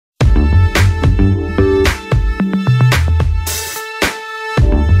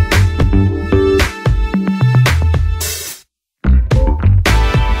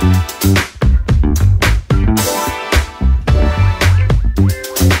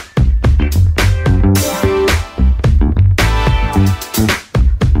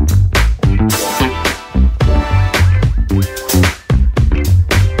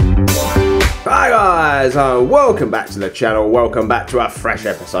welcome back to the channel, welcome back to a fresh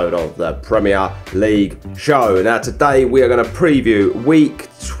episode of the Premier League show. Now today we are going to preview week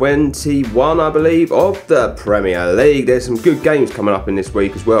 21 I believe of the Premier League. There's some good games coming up in this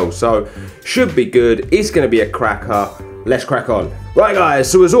week as well, so should be good. It's going to be a cracker. Let's crack on. Right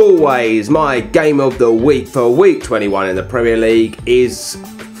guys, so as always, my game of the week for week 21 in the Premier League is,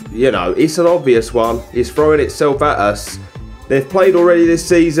 you know, it's an obvious one. It's throwing itself at us. They've played already this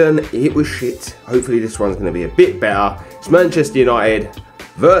season. It was shit. Hopefully this one's going to be a bit better. It's Manchester United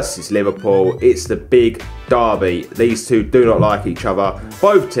versus Liverpool. It's the big derby. These two do not like each other.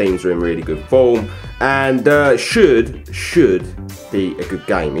 Both teams are in really good form, and should be a good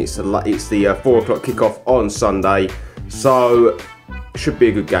game. It's the 4 o'clock kickoff on Sunday, so should be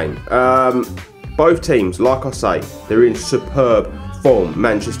a good game. Both teams, like I say, they're in superb form.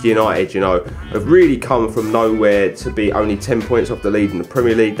 Manchester United, you know, have really come from nowhere to be only 10 points off the lead in the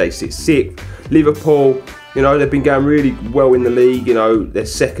Premier League. They sit 6th. Liverpool, you know, they've been going really well in the league. You know, they're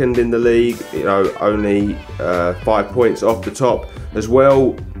 2nd in the league. You know, only 5 points off the top as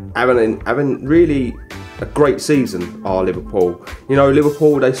well. Having really a great season are Liverpool. You know,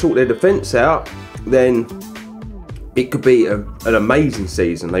 Liverpool, they sort their defence out, then it could be an amazing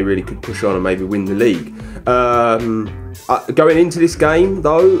season. They really could push on and maybe win the league. Going into this game,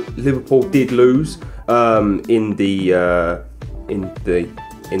 though, Liverpool did lose in the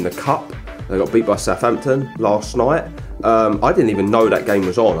cup. They got beat by Southampton last night. I didn't even know that game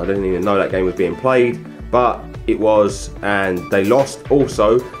was on. I didn't even know that game was being played, but it was, and they lost.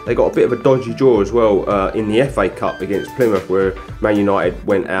 Also, they got a bit of a dodgy draw as well in the FA Cup against Plymouth, where Man United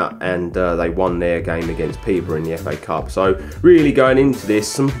went out and they won their game against Peterborough in the FA Cup. So really going into this,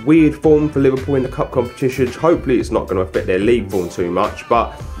 some weird form for Liverpool in the cup competitions. Hopefully it's not going to affect their league form too much,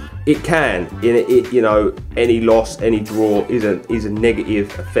 but it can. You know, any loss, any draw is a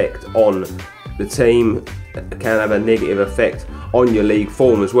negative effect on the team. It can have a negative effect on your league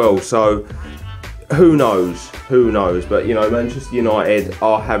form as well. So who knows? Who knows? But you know, Manchester United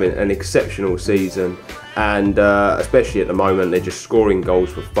are having an exceptional season, and especially at the moment, they're just scoring goals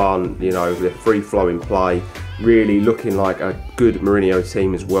for fun. You know, they're free-flowing play, really looking like a good Mourinho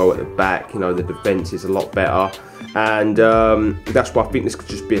team as well at the back. You know, the defence is a lot better, and that's why I think this could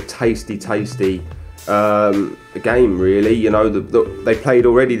just be a tasty game, really. You know, they played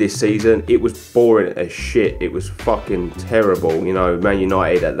already this season. It was boring as shit. It was fucking terrible. You know, Man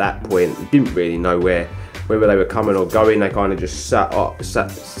United at that point didn't really know whether they were coming or going. They kind of just set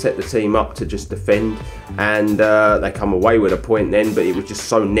the team up to just defend, and they come away with a point then, but it was just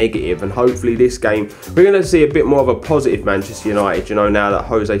so negative. And hopefully this game we're going to see a bit more of a positive Manchester United, you know, now that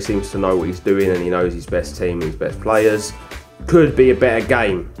Jose seems to know what he's doing and he knows his best team and his best players. Could be a better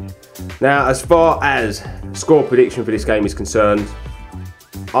game. Now, as far as score prediction for this game is concerned,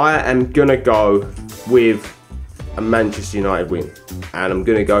 I am going to go with a Manchester United win, and I'm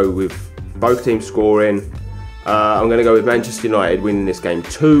going to go with both teams scoring. I'm going to go with Manchester United winning this game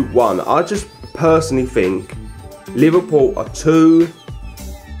 2-1. I just personally think Liverpool are too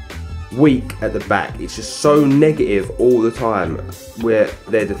weak at the back. It's just so negative all the time where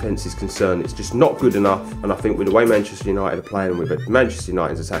their defence is concerned. It's just not good enough, and I think with the way Manchester United are playing, with Manchester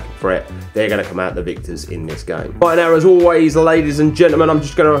United's attacking threat, they're going to come out the victors in this game. Right now, as always, ladies and gentlemen, I'm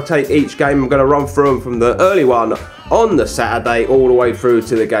just going to take each game. I'm going to run through them from the early one on the Saturday all the way through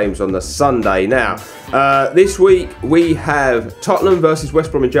to the games on the Sunday. Now, this week we have Tottenham versus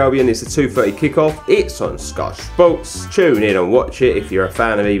West Bromwich Albion. It's a 2:30 kickoff. It's on Sky Sports. Tune in and watch it if you're a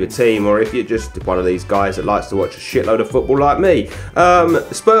fan of either team, or if you're just one of these guys that likes to watch a shitload of football like me.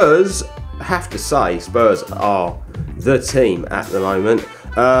 Spurs, I have to say, Spurs are the team at the moment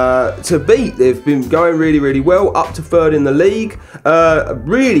to beat. They've been going really well, up to 3rd in the league.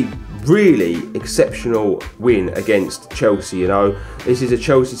 Really exceptional win against Chelsea. You know, this is a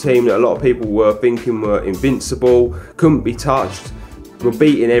Chelsea team that a lot of people were thinking were invincible, couldn't be touched, were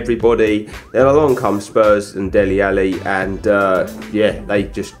beating everybody. Then along comes Spurs and Dele Alli, and yeah, they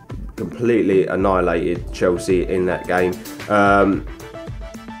just completely annihilated Chelsea in that game.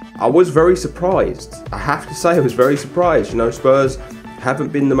 I was very surprised. I have to say, I was very surprised. You know, Spurs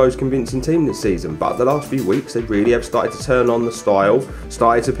haven't been the most convincing team this season, but the last few weeks they really have started to turn on the style,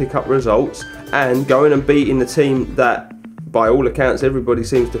 started to pick up results, and going and beating the team that by all accounts everybody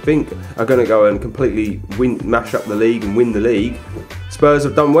seems to think are going to go and completely mash up the league and win the league. Spurs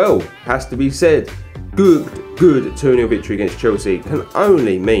have done well, has to be said. Good 2-0 victory against Chelsea can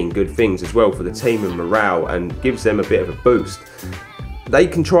only mean good things as well for the team and morale, and gives them a bit of a boost. They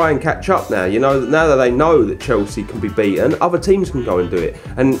can try and catch up now. You know, now that they know that Chelsea can be beaten, other teams can go and do it.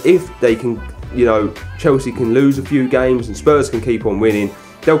 And if they can, you know, Chelsea can lose a few games and Spurs can keep on winning,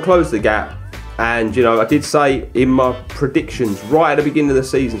 they'll close the gap And, you know, I did say in my predictions right at the beginning of the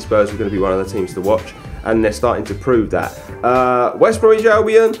season, Spurs were going to be one of the teams to watch. And they're starting to prove that. West Bromwich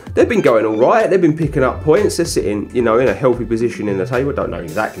Albion, they've been going all right. They've been picking up points. They're sitting, you know, in a healthy position in the table. I don't know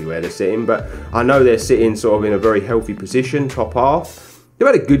exactly where they're sitting, but I know they're sitting sort of in a very healthy position, top half. They've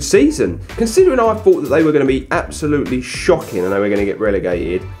had a good season. Considering I thought that they were going to be absolutely shocking and they were going to get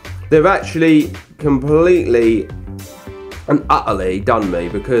relegated, they've actually completely and utterly done me,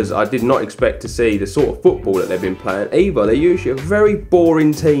 because I did not expect to see the sort of football that they've been playing either. They're usually a very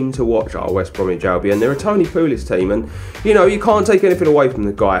boring team to watch, West Bromwich Albion. They're a Tony Pulis team, and you know, you can't take anything away from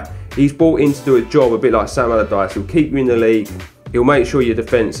the guy. He's brought in to do a job a bit like Sam Allardyce. He'll keep you in the league, he'll make sure your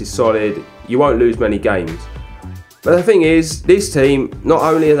defence is solid, you won't lose many games. But the thing is, this team, not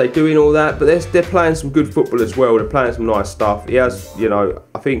only are they doing all that, but they're playing some good football as well. They're playing some nice stuff. He has, you know,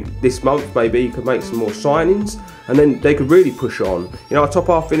 I think this month maybe he could make some more signings, and then they could really push on. You know, a top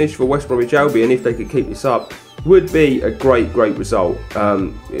half finish for West Bromwich Albion, if they could keep this up, would be a great result,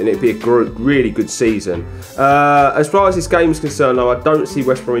 and it'd be a really good season. As far as this game is concerned, though, I don't see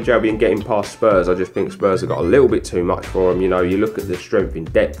West Bromwich Albion getting past Spurs. I just think Spurs have got a little bit too much for them. You know, you look at the strength in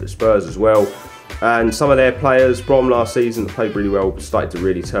depth at Spurs as well. And some of their players from last season that played really well started to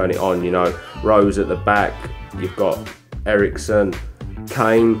really turn it on. You know, Rose at the back, you've got Ericsson,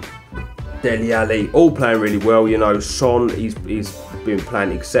 Kane, Dele Alli, all playing really well. You know, Son, he's been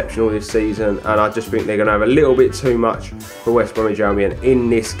playing exceptional this season, and I just think they're going to have a little bit too much for West Bromwich Albion in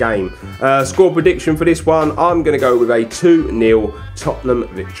this game. Score prediction for this one, I'm going to go with a 2-0 Tottenham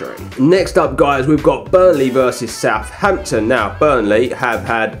victory. Next up, guys, we've got Burnley versus Southampton. Now, Burnley have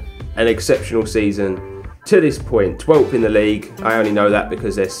had an exceptional season to this point, 12th in the league. I only know that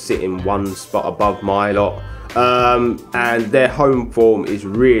because they're sitting one spot above my lot. And their home form is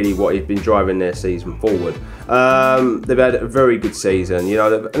really what has been driving their season forward. They've had a very good season. You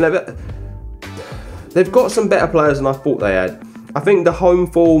know, they've got some better players than I thought they had. I think the home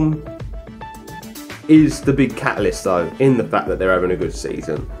form is the big catalyst, though, in the fact that they're having a good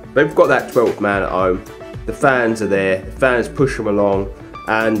season. They've got that 12th man at home. The fans are there. The fans push them along.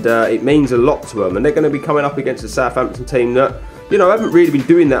 And it means a lot to them, and they're going to be coming up against a Southampton team that, you know, haven't really been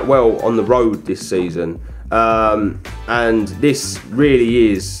doing that well on the road this season, and this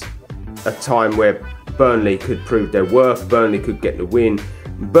really is a time where Burnley could prove their worth. Burnley could get the win.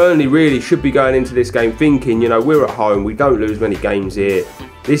 Burnley really should be going into this game thinking, you know, we're at home, we don't lose many games here.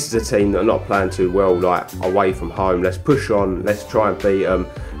 This is a team that are not playing too well, like, away from home. Let's push on, let's try and beat them.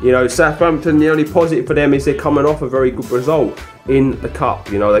 You know, Southampton, the only positive for them is they're coming off a very good result in the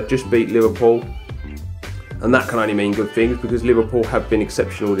Cup. You know, they've just beat Liverpool, and that can only mean good things because Liverpool have been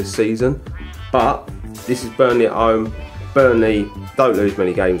exceptional this season. But this is Burnley at home. Burnley don't lose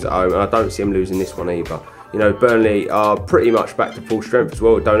many games at home, and I don't see them losing this one either. You know, Burnley are pretty much back to full strength as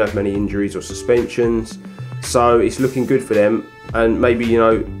well, don't have many injuries or suspensions, so it's looking good for them. And maybe, you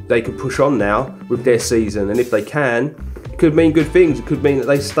know, they could push on now with their season, and if they can, it could mean good things. It could mean that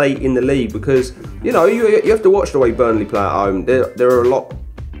they stay in the league, because, you know, you have to watch the way Burnley play at home. There are a lot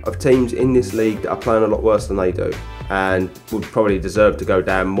of teams in this league that are playing a lot worse than they do, and would probably deserve to go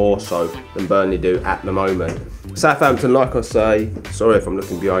down more so than Burnley do at the moment. Southampton, like I say, sorry if I'm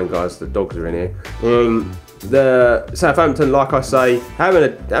looking behind, guys, the dogs are in here. The Southampton, like I say, having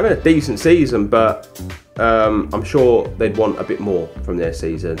a decent season, but I'm sure they'd want a bit more from their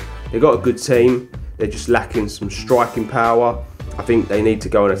season. They've got a good team, they're just lacking some striking power. I think they need to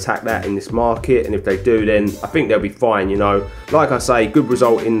go and attack that in this market, and if they do, then I think they'll be fine. You know, like I say, good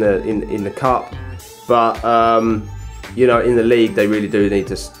result in the cup, but you know, in the league they really do need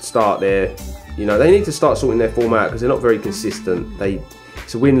to start their, you know, they need to start sorting their form out, because they're not very consistent.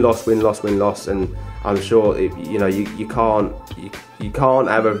 It's a win-loss, win-loss, win-loss, and I'm sure you know, you can't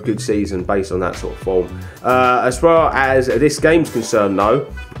have a good season based on that sort of form. As far as this game's concerned,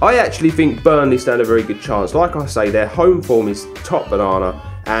 though, I actually think Burnley stand a very good chance. Like I say, their home form is top banana,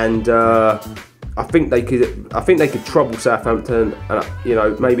 and I think they could trouble Southampton, and, you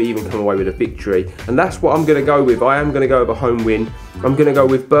know, maybe even come away with a victory. And that's what I'm going to go with. I am going to go with a home win. I'm going to go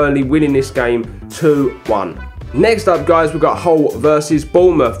with Burnley winning this game 2-1. Next up, guys, we've got Hull versus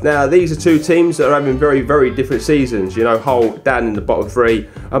Bournemouth. Now, these are two teams that are having very, very different seasons. You know, Hull down in the bottom three,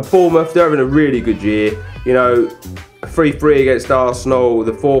 and Bournemouth, they're having a really good year. You know, a 3-3 against Arsenal,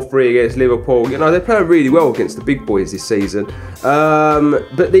 the 4-3 against Liverpool. You know, they're playing really well against the big boys this season.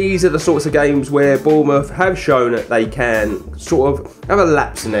 But these are the sorts of games where Bournemouth have shown that they can sort of have a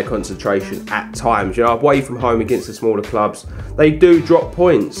lapse in their concentration at times. You know, away from home against the smaller clubs, they do drop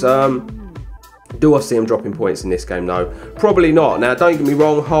points. Do I see them dropping points in this game? No, probably not. Now, don't get me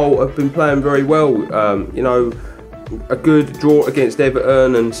wrong, Hull have been playing very well. You know, a good draw against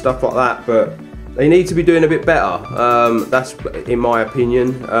Everton and stuff like that, but they need to be doing a bit better. That's in my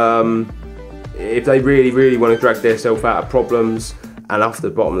opinion. If they really want to drag themselves out of problems and off the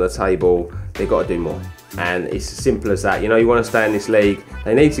bottom of the table, they've got to do more. And it's as simple as that. You know, you want to stay in this league,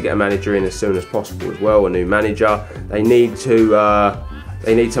 they need to get a manager in as soon as possible as well, a new manager. They need to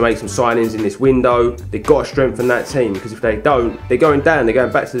make some signings in this window. They've got to strengthen that team, because if they don't, they're going down, they're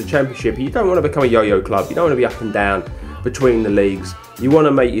going back to the Championship. You don't want to become a yo-yo club. You don't want to be up and down between the leagues. You want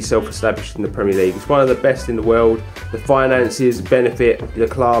to make yourself established in the Premier League. It's one of the best in the world. The finances benefit the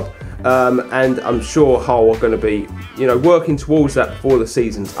club. And I'm sure Hull are going to be, you know, working towards that before the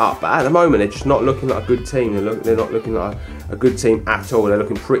season's up. But at the moment, they're just not looking like a good team. They're not looking like a good team at all. They're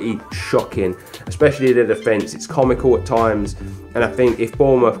looking pretty shocking, especially their defence. It's comical at times. And I think if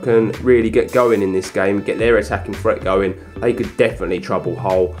Bournemouth can really get going in this game, get their attacking threat going, they could definitely trouble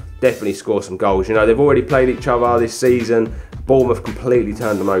Hull, definitely score some goals. You know, they've already played each other this season. Bournemouth completely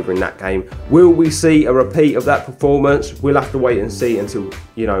turned them over in that game. Will we see a repeat of that performance? We'll have to wait and see until,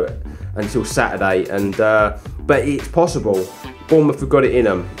 you know, until Saturday. And but it's possible. Bournemouth have got it in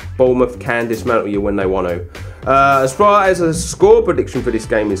them. Bournemouth can dismantle you when they want to. As far as a score prediction for this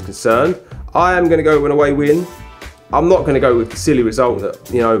game is concerned, I am going to go with an away win. I'm not going to go with the silly result that,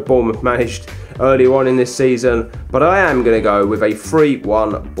 you know, Bournemouth managed earlier on in this season, but I am going to go with a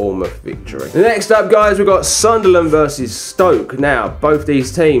 3-1 Bournemouth victory. Next up, guys, we've got Sunderland versus Stoke. Now, both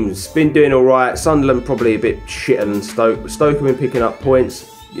these teams been doing all right. Sunderland probably a bit shitter than Stoke, but Stoke have been picking up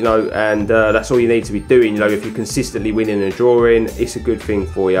points, you know, and that's all you need to be doing. You know, if you're consistently winning and drawing, it's a good thing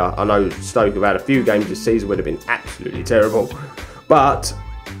for you. I know Stoke have had a few games this season would have been absolutely terrible, but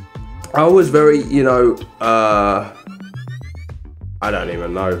I was very, you know, I don't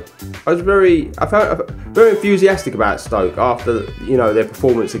even know. I felt very enthusiastic about Stoke after, you know, their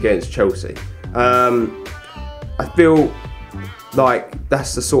performance against Chelsea. I feel like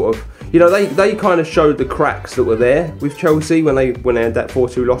that's the sort of, you know, they kind of showed the cracks that were there with Chelsea when they had that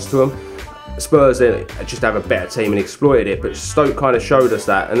 4-2 loss to them. Spurs they just have a better team and exploited it, but Stoke kind of showed us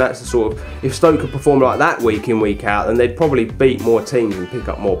that, and that's the sort of, if Stoke could perform like that week in, week out, then they'd probably beat more teams and pick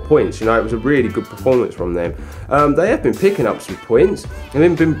up more points. You know, it was a really good performance from them. They have been picking up some points, and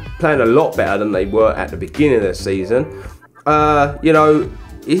they've been playing a lot better than they were at the beginning of the season. You know,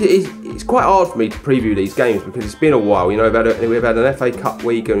 it's quite hard for me to preview these games because it's been a while. You know, we've had an FA Cup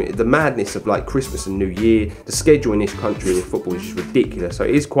week, and the madness of like Christmas and New Year. The schedule in this country with football is just ridiculous, so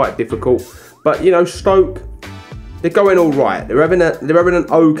it is quite difficult. But you know, Stoke, they're going all right. They're having an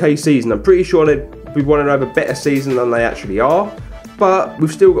okay season. I'm pretty sure they'd be wanting to have a better season than they actually are. But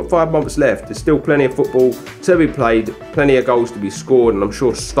we've still got 5 months left. There's still plenty of football to be played, plenty of goals to be scored, and I'm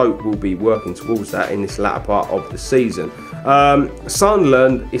sure Stoke will be working towards that in this latter part of the season.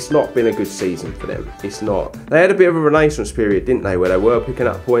 Sunderland, it's not been a good season for them. It's not. They had a bit of a renaissance period, didn't they, where they were picking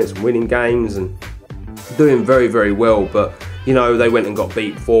up points and winning games and doing very, very well. But, you know, they went and got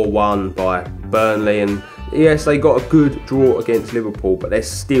beat 4-1 by Burnley, and yes, they got a good draw against Liverpool, but they're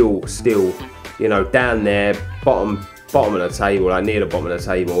still, you know, down there, bottom of the table, like near the bottom of the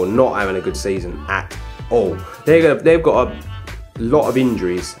table, not having a good season at all. They've got a lot of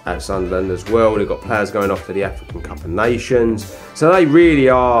injuries at Sunderland as well. They've got players going off to the African Cup of Nations, so they really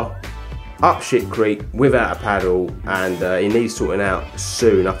are up shit creek without a paddle, and it needs sorting out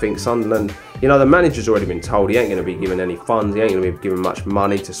soon. I think Sunderland, you know, the manager's already been told he ain't going to be given any funds, he ain't going to be given much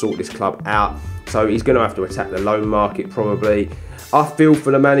money to sort this club out, so he's going to have to attack the loan market probably. I feel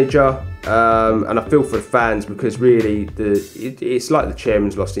for the manager, and I feel for the fans, because really it's like the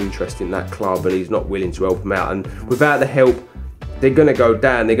chairman's lost interest in that club and he's not willing to help them out, and without the help they're going to go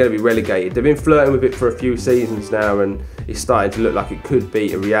down, they're going to be relegated. They've been flirting with it for a few seasons now, and it's starting to look like it could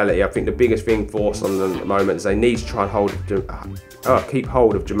be a reality. I think the biggest thing for Sunderland at the moment is they need to try and keep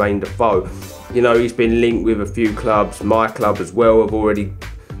hold of Jermaine Defoe. You know, he's been linked with a few clubs. My club as well have already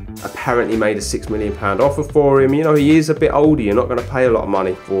apparently made a £6 million offer for him. You know, he is a bit older. You're not going to pay a lot of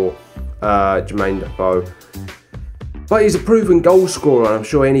money for Jermaine Defoe. But he's a proven goal scorer, and I'm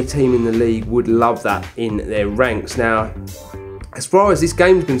sure any team in the league would love that in their ranks. Now, as far as this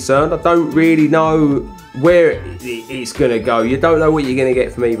game's concerned, I don't really know where it's going to go. You don't know what you're going to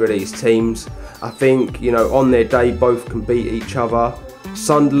get from either of these teams. I think, you know, on their day, both can beat each other.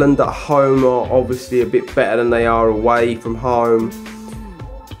 Sunderland at home are obviously a bit better than they are away from home.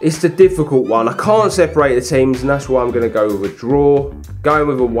 It's the difficult one. I can't separate the teams, and that's why I'm going to go with a draw. Going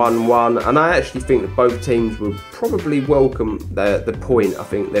with a 1-1, and I actually think that both teams will probably welcome the point. I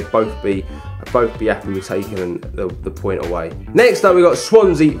think they'd both be happy with taking the point away. Next up, we've got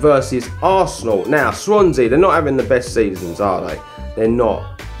Swansea versus Arsenal. Now, Swansea, they're not having the best seasons, are they? They're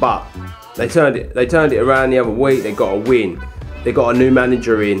not. But They turned it around the other week. They got a win. They got a new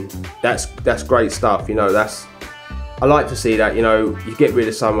manager in. That's great stuff. You know, I like to see that. You know, you get rid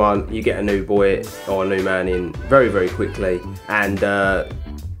of someone, you get a new boy or a new man in very, very quickly, and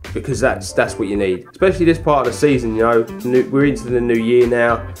because that's what you need, especially this part of the season. You know, we're into the new year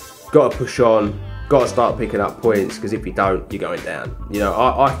now. Got to push on. Got to start picking up points, because if you don't, you're going down. You know,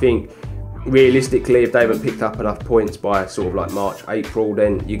 I think realistically, if they haven't picked up enough points by sort of like March, April,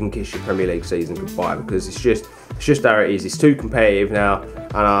 then you can kiss your Premier League season goodbye, because it's just how it is. It's too competitive now,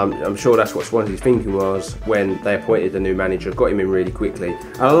 and I'm sure that's what Swansea's thinking was when they appointed the new manager, got him in really quickly.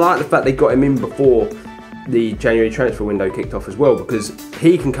 And I like the fact they got him in before the January transfer window kicked off as well, because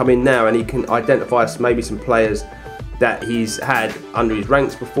he can come in now and he can identify maybe some players that he's had under his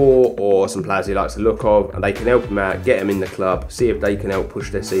ranks before, or some players he likes the look of, and they can help him out, get him in the club, see if they can help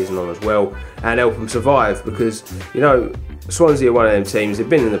push their season on as well, and help them survive. Because, you know, Swansea are one of them teams, they've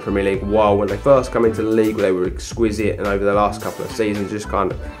been in the Premier League a while. When they first come into the league, they were exquisite, and over the last couple of seasons just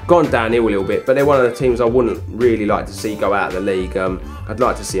kind of gone downhill a little bit. But they're one of the teams I wouldn't really like to see go out of the league. I'd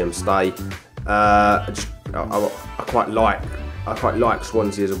like to see them stay. I quite like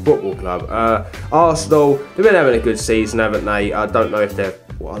Swansea as a football club. Arsenal, they've been having a good season, haven't they? I don't know if they're,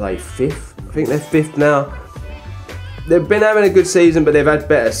 what are they, 5th? I think they're 5th now. They've been having a good season, but they've had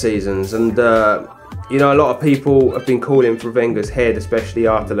better seasons. And, you know, a lot of people have been calling for Wenger's head, especially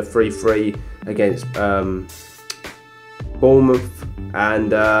after the 3-3 against Bournemouth.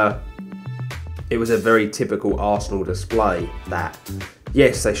 And it was a very typical Arsenal display that.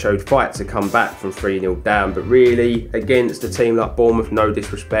 Yes, they showed fight to come back from 3-0 down, but really, against a team like Bournemouth, no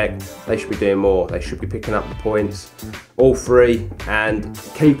disrespect, they should be doing more. They should be picking up the points, all three, and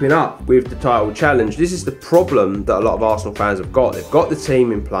keeping up with the title challenge. This is the problem that a lot of Arsenal fans have got. They've got the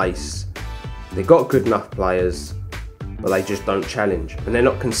team in place, they've got good enough players, but they just don't challenge, and they're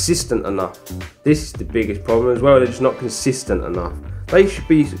not consistent enough. This is the biggest problem as well. They're just not consistent enough. They should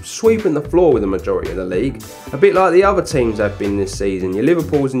be sweeping the floor with the majority of the league, a bit like the other teams have been this season. Your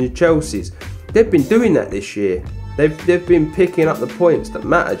Liverpools and your Chelseas, they've been doing that this year. They've been picking up the points that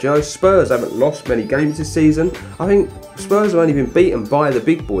matter. You know, Spurs haven't lost many games this season. I think Spurs have only been beaten by the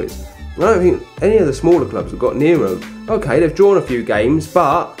big boys. I don't think any of the smaller clubs have got near them. Okay, they've drawn a few games,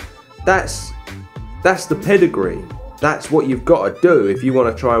 but that's the pedigree. That's what you've got to do if you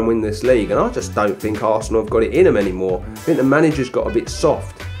want to try and win this league. And I just don't think Arsenal have got it in them anymore. I think the manager's got a bit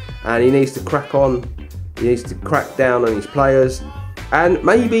soft, and he needs to crack on. He needs to crack down on his players, and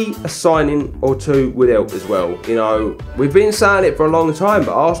maybe a signing or two would help as well. You know, we've been saying it for a long time,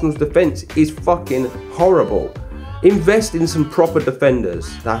 but Arsenal's defence is fucking horrible. Invest in some proper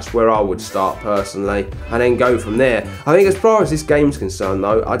defenders. That's where I would start personally, and then go from there. I think as far as this game's concerned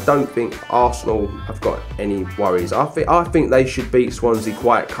though, I don't think Arsenal have got any worries. I think they should beat Swansea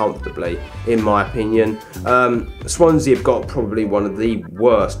quite comfortably, in my opinion. Swansea have got probably one of the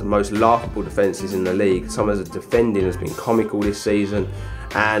worst and most laughable defences in the league. Some of the defending has been comical this season,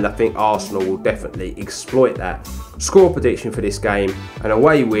 and I think Arsenal will definitely exploit that. Score prediction for this game, an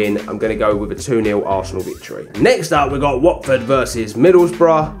away win. I'm going to go with a 2-0 Arsenal victory. Next up, we've got Watford versus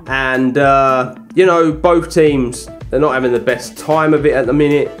Middlesbrough, and you know, both teams, they're not having the best time of it at the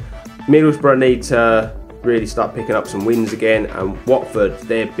minute. Middlesbrough need to really start picking up some wins again, and Watford,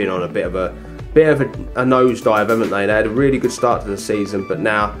 they've been on a bit of a nosedive, haven't they? They had a really good start to the season, but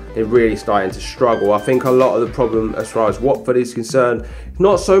now they're really starting to struggle. I think a lot of the problem as far as Watford is concerned,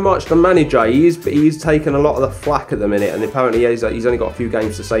 not so much the manager. He is taking a lot of the flack at the minute, and apparently he's only got a few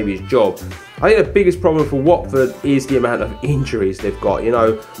games to save his job. I think the biggest problem for Watford is the amount of injuries they've got. You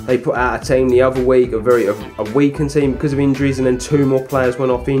know, they put out a team the other week, a weakened team because of injuries, and then 2 more players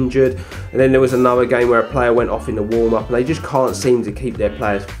went off injured. And then there was another game where a player went off in the warm-up, and they just can't seem to keep their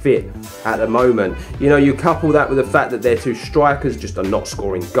players fit at the moment. You know, you couple that with the fact that their 2 strikers just are not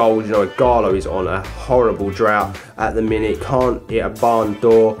scoring goals. You know, Garlo is on a horrible drought at the minute, can't hit a barn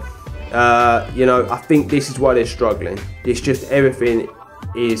door. You know, I think this is why they're struggling. It's just everything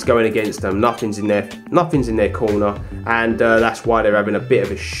is going against them. Nothing's in their corner, and that's why they're having a bit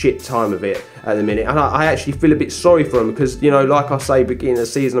of a shit time of it at the minute. And I actually feel a bit sorry for them, because, you know, like I say, beginning of the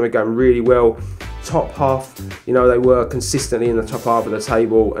season they were going really well. Top half, you know, they were consistently in the top half of the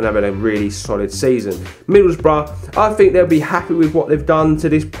table and having a really solid season. Middlesbrough, I think they'll be happy with what they've done to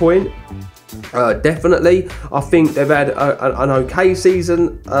this point. Definitely, I think they've had an okay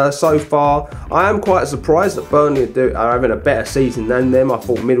season so far. I am quite surprised that Burnley are having a better season than them. I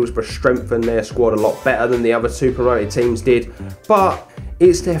thought Middlesbrough strengthened their squad a lot better than the other 2 promoted teams did, but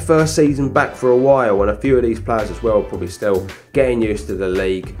it's their first season back for a while, and a few of these players as well are probably still getting used to the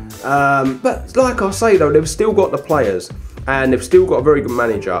league. But like I say though, they've still got the players. and they've still got a very good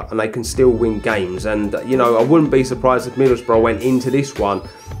manager, and they can still win games. And you know, I wouldn't be surprised if Middlesbrough went into this one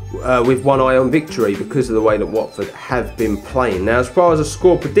with one eye on victory because of the way that Watford have been playing. Now, as far as a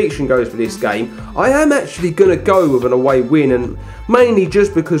score prediction goes for this game, I am actually going to go with an away win, and mainly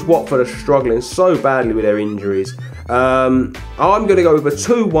just because Watford are struggling so badly with their injuries. I'm going to go with a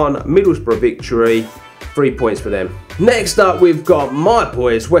 2-1 Middlesbrough victory. 3 points for them. Next up, we've got my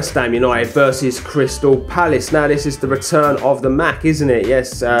boys, West Ham United versus Crystal Palace. Now, this is the return of the Mac, isn't it?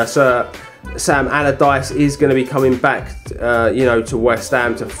 Yes, Sir Sam Allardyce is going to be coming back, you know, to West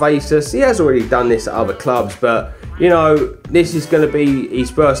Ham to face us. He has already done this at other clubs, but, you know, this is going to be his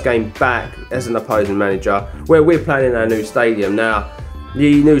first game back as an opposing manager, where we're playing in our new stadium. Now,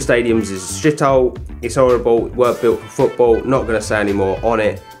 the new stadiums is a shithole, it's horrible, weren't built for football, not going to say any more on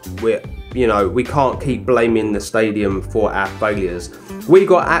it. You know, we can't keep blaming the stadium for our failures. We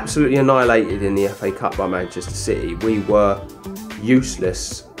got absolutely annihilated in the FA Cup by Manchester City. We were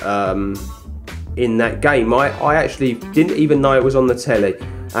useless in that game. I actually didn't even know it was on the telly,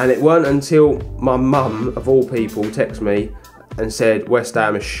 and it weren't until my mum, of all people, texted me and said West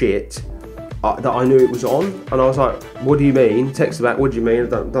Ham is shit that I knew it was on. And I was like, what do you mean? Text back, what do you mean? I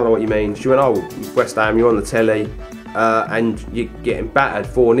don't know what you mean. She went, oh, West Ham, you're on the telly. And you're getting battered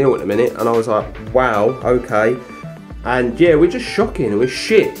 4-0 at the minute, and I was like, wow, okay. And yeah, we're just shocking, we're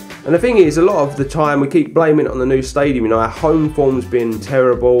shit. And the thing is, a lot of the time we keep blaming it on the new stadium. You know, our home form's been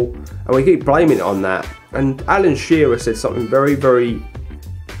terrible, and we keep blaming it on that. And Alan Shearer said something very, very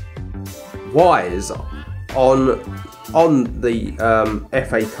wise on the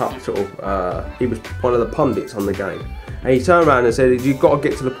FA Cup sort of. He was one of the pundits on the game, and he turned around and said, you've got to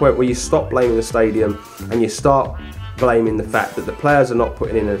get to the point where you stop blaming the stadium and you start blaming the fact that the players are not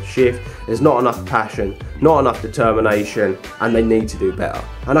putting in a shift, there's not enough passion, not enough determination, and they need to do better.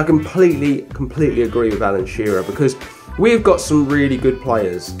 And I completely agree with Alan Shearer, because we've got some really good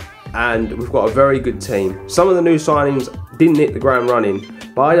players and we've got a very good team. Some of the new signings didn't hit the ground running,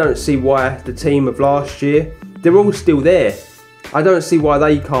 but I don't see why the team of last year, they're all still there. I don't see why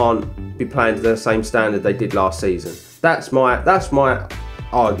they can't be playing to the same standard they did last season. That's my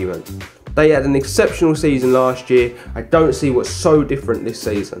argument. They had an exceptional season last year. I don't see what's so different this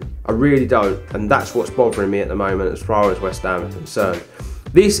season. I really don't. And that's what's bothering me at the moment as far as West Ham are concerned.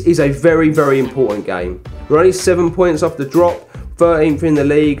 This is a very, very important game. We're only 7 points off the drop, 13th in the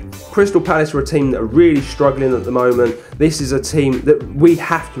league. Crystal Palace are a team that are really struggling at the moment. This is a team that we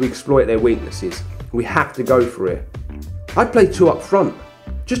have to exploit their weaknesses. We have to go for it. I'd play 2 up front.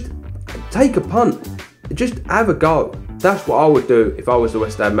 Just take a punt. Just have a go. That's what I would do if I was the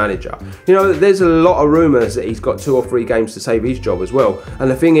West Ham manager. You know, there's a lot of rumours that he's got 2 or 3 games to save his job as well. And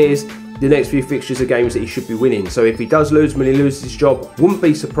the thing is, the next few fixtures are games that he should be winning. So if he does lose when he loses his job, wouldn't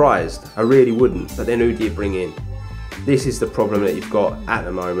be surprised. I really wouldn't. But then who do you bring in? This is the problem that you've got at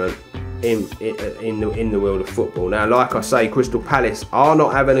the moment in the world of football. Now, like I say, Crystal Palace are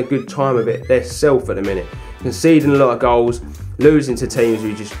not having a good time of it themselves at the minute. Conceding a lot of goals, losing to teams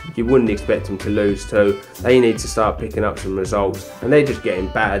you wouldn't expect them to lose to. They need to start picking up some results, and they're just getting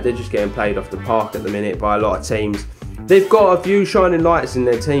battered. They're just getting played off the park at the minute by a lot of teams. They've got a few shining lights in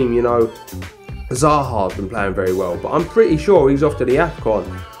their team, you know. Zaha's been playing very well, but I'm pretty sure he's off to the AFCON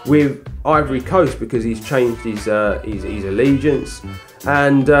with Ivory Coast because he's changed his allegiance.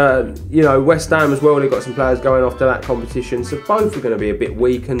 And you know, West Ham as well, they've got some players going off to that competition, so both are going to be a bit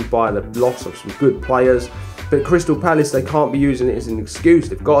weakened by the loss of some good players. But Crystal Palace, they can't be using it as an excuse.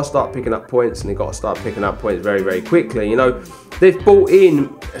 They've got to start picking up points, and they've got to start picking up points very, very quickly. You know, they've brought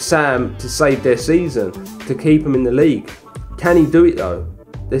in Sam to save their season, to keep them in the league. Can he do it though?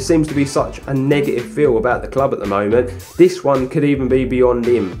 There seems to be such a negative feel about the club at the moment. This one could even be beyond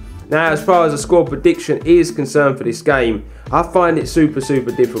him. Now, as far as the score prediction is concerned for this game, I find it super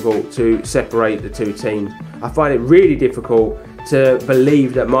difficult to separate the two teams. I find it really difficult to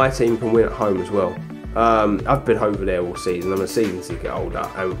believe that my team can win at home as well. I've been over there all season. I'm a season ticket holder,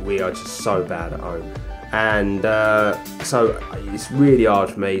 and we are just so bad at home. And so it's really hard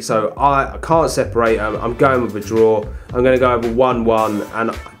for me. So I can't separate them. I'm going with a draw. I'm going to go over 1-1,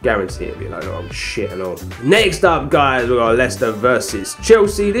 and I guarantee it'll be like shit and all. Next up, guys, we've got Leicester versus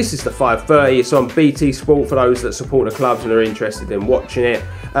Chelsea. This is the 5:30. It's on BT Sport for those that support the clubs and are interested in watching it.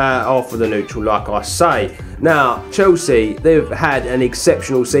 Off for the neutral, like I say. Now, Chelsea, they've had an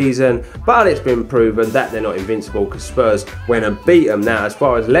exceptional season, but it's been proven that they're not invincible because Spurs went and beat them. Now, as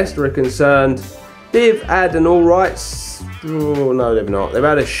far as Leicester are concerned, they've had an alright... Oh, no, they've not. They've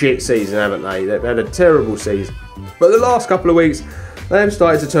had a shit season, haven't they? They've had a terrible season. But the last couple of weeks, they've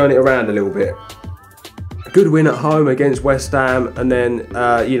started to turn it around a little bit. A good win at home against West Ham, and then,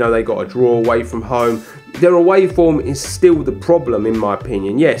 you know, they got a draw away from home. their away form is still the problem, in my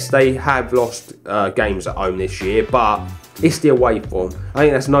opinion. Yes, they have lost games at home this year, but it's the away form. I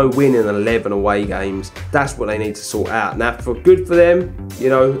think that's no win in 11 away games. That's what they need to sort out. Now, good for them, you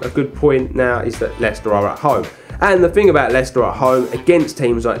know, a good point now is that Leicester are at home. And the thing about Leicester at home against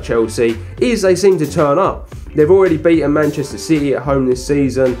teams like Chelsea is they seem to turn up. They've already beaten Manchester City at home this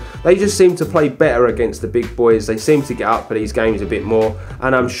season. They just seem to play better against the big boys. They seem to get up for these games a bit more.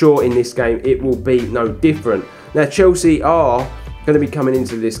 And I'm sure in this game it will be no different. Now, Chelsea are going to be coming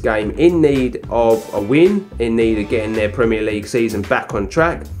into this game in need of a win, in need of getting their Premier League season back on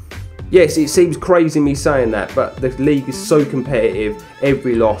track. Yes, it seems crazy me saying that, but the league is so competitive,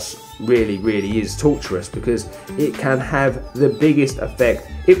 every loss really is torturous because it can have the biggest effect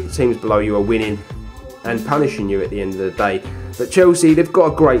if the teams below you are winning and punishing you at the end of the day. But Chelsea, they've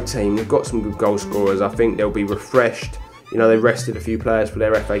got a great team, they've got some good goal scorers. I think they'll be refreshed. You know, they rested a few players for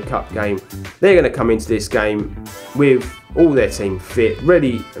their FA Cup game. They're going to come into this game with all their team fit,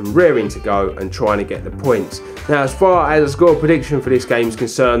 ready and raring to go and trying to get the points. Now, as far as a score prediction for this game is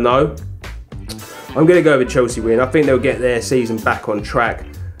concerned though, I'm going to go with Chelsea win. I think they'll get their season back on track.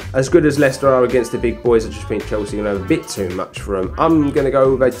 As good as Leicester are against the big boys, I just think Chelsea are going to have a bit too much for them. I'm going to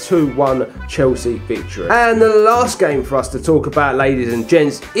go with a 2-1 Chelsea victory. And the last game for us to talk about, ladies and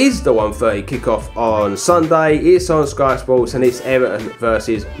gents, is the 1:30 kickoff on Sunday. It's on Sky Sports and it's Everton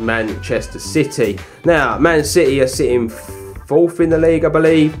versus Manchester City. Now, Man City are sitting 4th in the league, I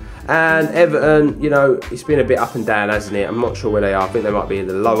believe. And Everton, you know, it's been a bit up and down, hasn't it? I'm not sure where they are. I think they might be in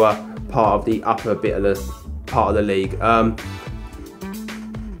the lower part of the upper bit of the league.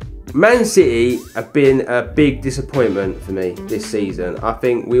 Man City have been a big disappointment for me this season. I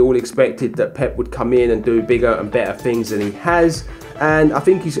think we all expected that Pep would come in and do bigger and better things than he has, and I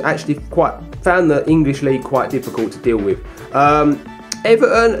think he's actually found the English league quite difficult to deal with.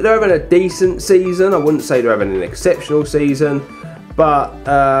 Everton, they're having a decent season. I wouldn't say they're having an exceptional season, but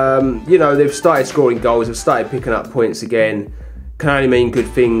you know, they've started scoring goals, they've started picking up points again. Can only mean good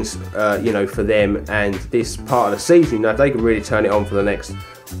things, you know, for them and this part of the season. You know, if they can really turn it on for the next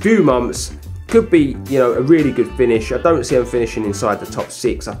few months, could be, you know, a really good finish. I don't see them finishing inside the top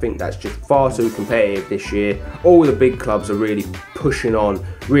 6. I think that's just far too competitive this year. All the big clubs are really pushing on,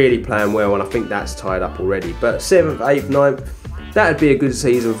 really playing well, and I think that's tied up already. But 7th, 8th, 9th, that'd be a good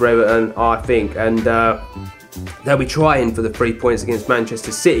season for Everton, I think, and they'll be trying for the 3 points against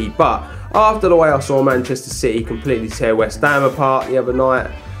Manchester City. But after the way I saw Manchester City completely tear West Ham apart the other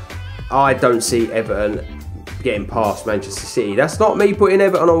night, I don't see Everton getting past Manchester City. That's not me putting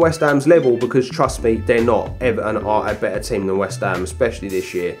Everton on West Ham's level, because trust me, they're not. Everton are a better team than West Ham, especially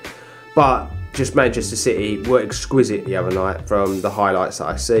this year. But just Manchester City were exquisite the other night from the highlights that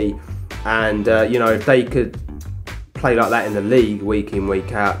I see. And, you know, if they could play like that in the league week in,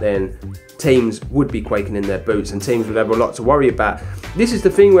 week out, then teams would be quaking in their boots and teams would have a lot to worry about. This is the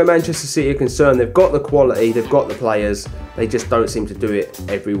thing where Manchester City are concerned. They've got the quality, they've got the players, they just don't seem to do it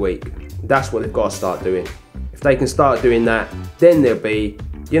every week. That's what they've got to start doing. If they can start doing that, then there'll be,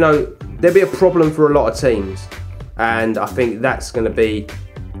 you know, there'll be a problem for a lot of teams. And I think that's going to be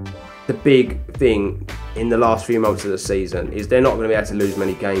the big thing in the last few months of the season, is they're not going to be able to lose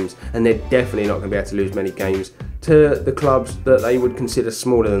many games, and they're definitely not going to be able to lose many games to the clubs that they would consider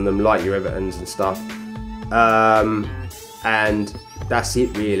smaller than them, like your Evertons and stuff. And that's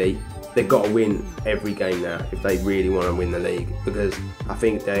it really. They've got to win every game now if they really want to win the league, because I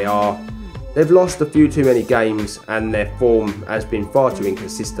think they've lost a few too many games and their form has been far too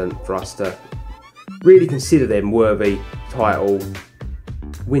inconsistent for us to really consider them worthy title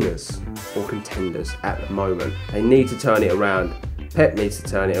winners or contenders at the moment. They need to turn it around. Pep needs to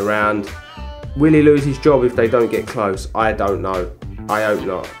turn it around. Will he lose his job if they don't get close? I don't know. I hope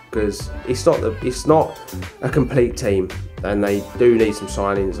not, because it's not a complete team, and they do need some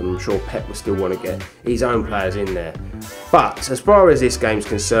signings, and I'm sure Pep will still want to get his own players in there. But as far as this game's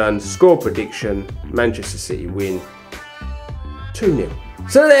concerned, score prediction, Manchester City win 2-0.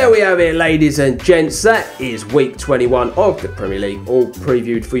 So there we have it, ladies and gents. That is week 21 of the Premier League, all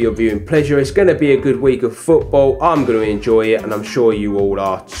previewed for your viewing pleasure. It's going to be a good week of football. I'm going to enjoy it, and I'm sure you all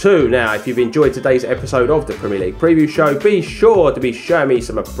are too. Now, if you've enjoyed today's episode of the Premier League preview show, be sure to be showing me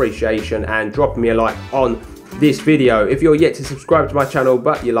some appreciation and dropping me a like on this video. If you're yet to subscribe to my channel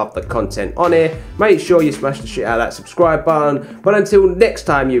but you love the content on here, make sure you smash the shit out of that subscribe button. But until next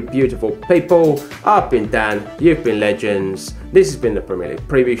time, you beautiful people, I've been Dan, you've been legends. This has been the Premier League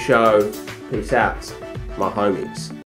preview show. Peace out, my homies.